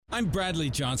I'm Bradley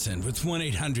Johnson with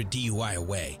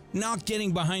 1-800-DUI-AWAY. Not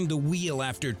getting behind the wheel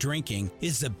after drinking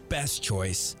is the best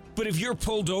choice. But if you're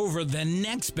pulled over, the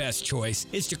next best choice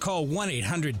is to call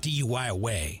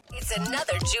 1-800-DUI-AWAY. It's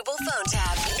another Jubal phone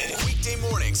tab. Weekday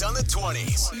mornings on the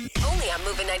 20s. Only on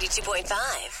Moving 92.5.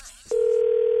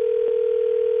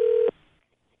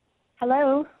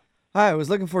 Hello. Hi, I was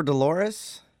looking for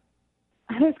Dolores.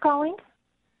 Who's calling?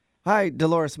 Hi,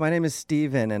 Dolores. My name is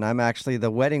Steven, and I'm actually the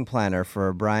wedding planner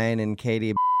for Brian and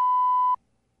Katie.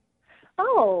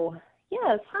 Oh,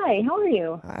 yes. Hi, how are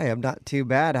you? Hi, I'm not too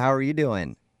bad. How are you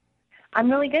doing?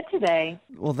 I'm really good today.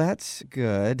 Well, that's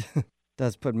good.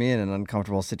 Does put me in an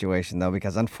uncomfortable situation, though,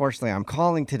 because unfortunately I'm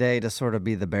calling today to sort of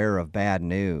be the bearer of bad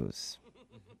news.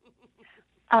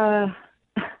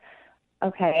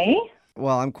 Okay.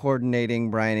 Well, I'm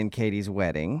coordinating Brian and Katie's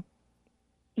wedding,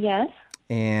 Yes.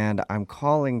 and I'm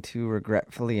calling to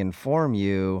regretfully inform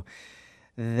you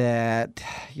that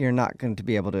you're not going to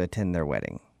be able to attend their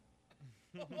wedding.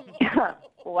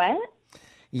 What?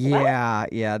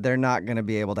 Yeah, they're not going to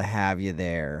be able to have you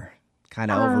there.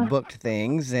 Kind of overbooked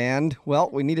things, and, well,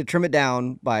 we need to trim it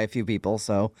down by a few people,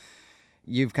 so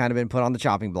you've kind of been put on the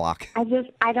chopping block.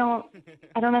 I don't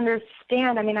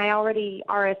understand. I mean, I already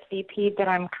RSVP'd that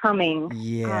I'm coming.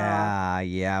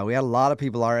 Yeah, we had a lot of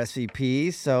people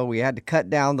RSVP, so we had to cut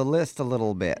down the list a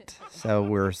little bit. So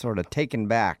we're sort of taking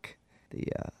back the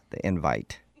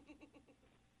invite.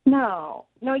 No,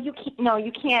 you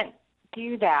can't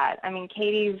do that. I mean,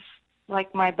 Katie's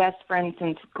like my best friend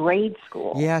since grade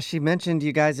school. Yeah, she mentioned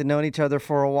you guys had known each other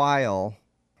for a while.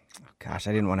 Oh, gosh,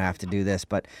 I didn't want to have to do this,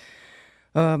 but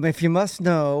if you must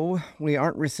know, we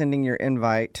aren't rescinding your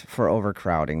invite for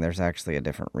overcrowding. There's actually a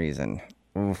different reason.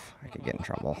 Oof, I could get in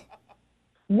trouble.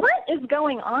 What is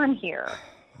going on here?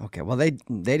 Okay, well, they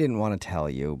didn't want to tell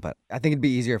you, but I think it'd be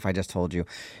easier if I just told you.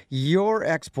 Your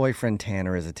ex-boyfriend,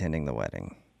 Tanner, is attending the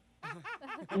wedding.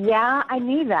 Yeah, I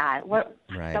knew that. What?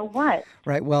 Right. So what?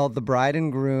 Right, well, the bride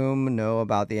and groom know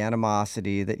about the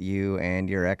animosity that you and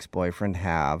your ex-boyfriend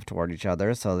have toward each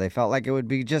other, so they felt like it would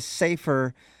be just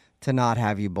safer to not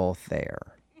have you both there.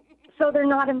 So they're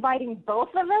not inviting both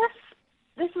of us?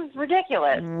 This is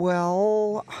ridiculous.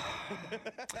 Well,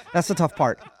 that's the tough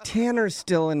part. Tanner's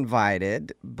still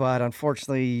invited, but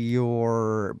unfortunately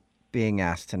you're being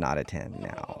asked to not attend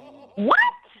now. What?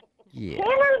 Yeah.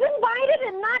 Tanner's invited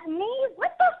and not me?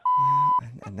 What the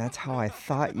And that's how I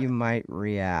thought you might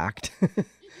react.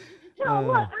 No,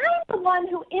 look, I'm the one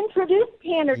who introduced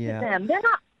Tanner Yeah. to them. They're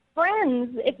not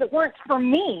friends if it weren't for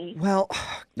me. Well,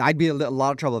 I'd be in a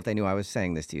lot of trouble if they knew I was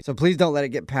saying this to you. So please don't let it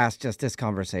get past just this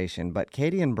conversation. But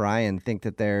Katie and Brian think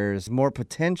that there's more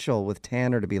potential with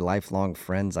Tanner to be lifelong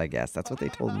friends, I guess. That's what they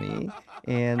told me.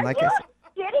 And like Are I you said,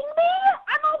 kidding me?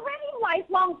 I'm already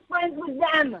lifelong friends with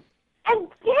them. And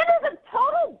Tanner's a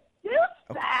total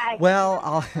douchebag.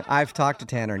 well, I've talked to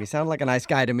Tanner, and he sounded like a nice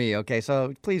guy to me, okay?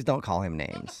 So please don't call him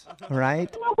names, all right?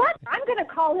 You know what? I'm going to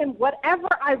call him whatever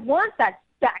I want, that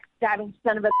backstabbing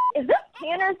son of a... Is this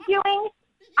Tanner's doing?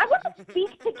 I want to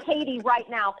speak to Katie right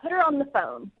now. Put her on the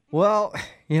phone. Well,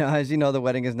 as you know, the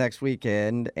wedding is next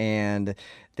weekend, and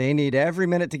they need every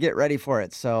minute to get ready for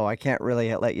it, so I can't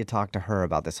really let you talk to her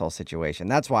about this whole situation.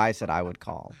 That's why I said I would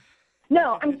call.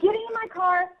 No, I'm getting in my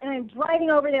car, and I'm driving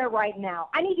over there right now.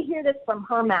 I need to hear this from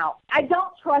her mouth. I don't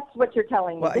trust what you're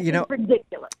telling me. Well, This is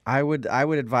ridiculous. I would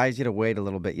advise you to wait a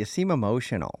little bit. You seem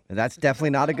emotional. That's definitely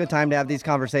not a good time to have these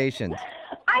conversations.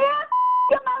 I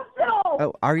am emotional.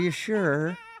 Oh, are you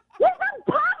sure? Yes, I'm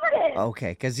positive.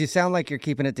 Okay, because you sound like you're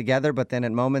keeping it together, but then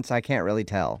at moments I can't really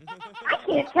tell. I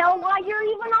can't tell why you're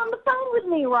even on the phone with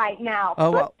me right now.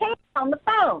 Oh, well- Put Kate on the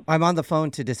phone. I'm on the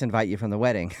phone to disinvite you from the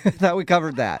wedding. Thought we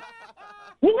covered that.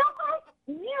 You know what?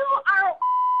 You are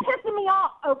pissing me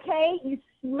off, okay? You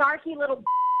snarky little...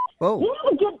 Whoa. You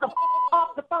need to get the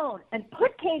off the phone and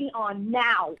put Katie on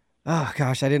now. Oh,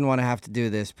 gosh, I didn't want to have to do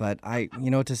this, but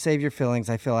to save your feelings,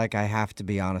 I feel like I have to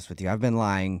be honest with you. I've been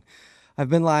lying. I've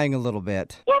been lying a little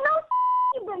bit. You know,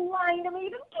 you've been lying to me.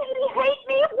 Does Katie hate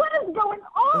me? What is going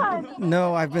on?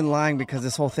 No, I've been lying because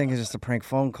this whole thing is just a prank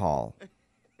phone call.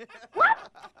 What?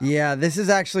 Yeah, this is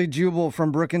actually Jubal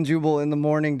from Brook and Jubal in the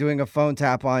morning doing a phone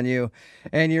tap on you,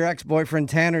 and your ex-boyfriend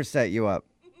Tanner set you up.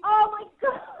 Oh, my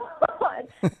God.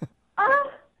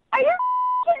 Are you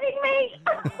kidding me?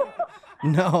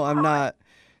 No, I'm not.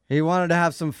 He wanted to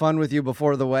have some fun with you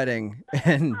before the wedding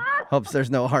and hopes there's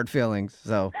no hard feelings,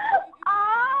 so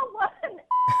Oh,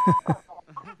 what?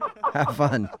 have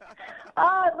fun.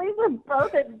 Oh, at least we're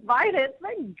both invited.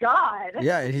 Thank God.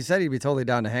 Yeah, he said he'd be totally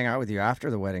down to hang out with you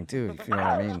after the wedding, too, if you know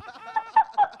what I mean.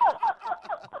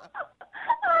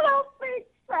 I don't think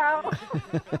so.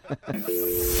 Wake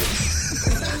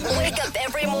up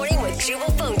every morning with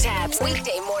Jubal phone tabs.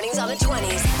 Weekday mornings on the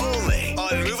 20s. Only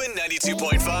on Moving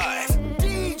 92.5.